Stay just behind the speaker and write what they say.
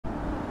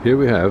Here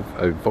we have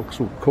a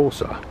Vauxhall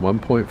Corsa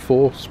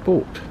 1.4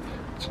 Sport.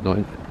 It's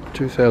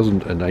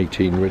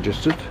 2018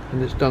 registered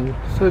and it's done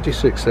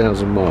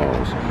 36,000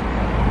 miles.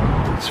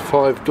 It's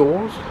 5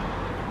 doors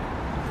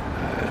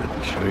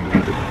and showing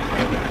you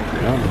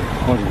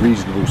quite a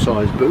reasonable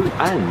sized boot,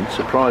 and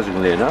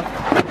surprisingly enough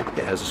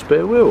it has a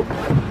spare wheel.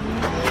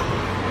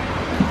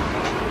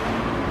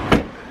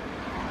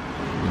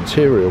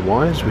 Interior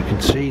wise we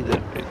can see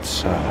that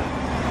it's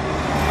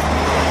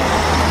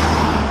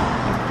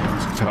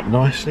set up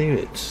nicely.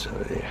 It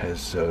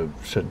has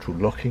central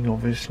locking,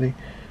 obviously,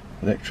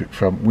 electric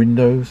front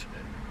windows,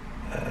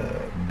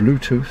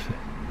 Bluetooth,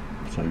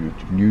 so you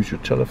can use your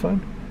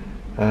telephone.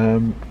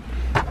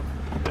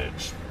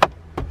 Let's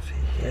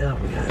see here,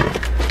 we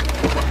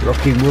have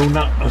locking wheel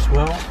nut as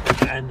well,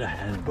 and a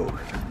handbook.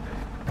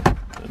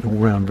 An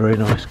all-round very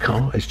nice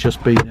car. It's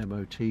just been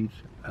MOT'd.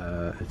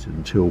 It's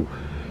until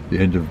the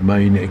end of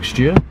May next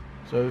year,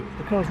 so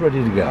the car's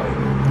ready to go.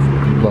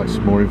 If you'd like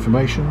some more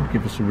information,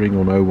 give us a ring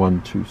on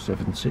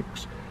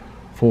 01276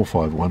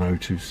 451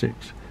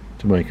 026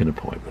 to make an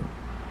appointment.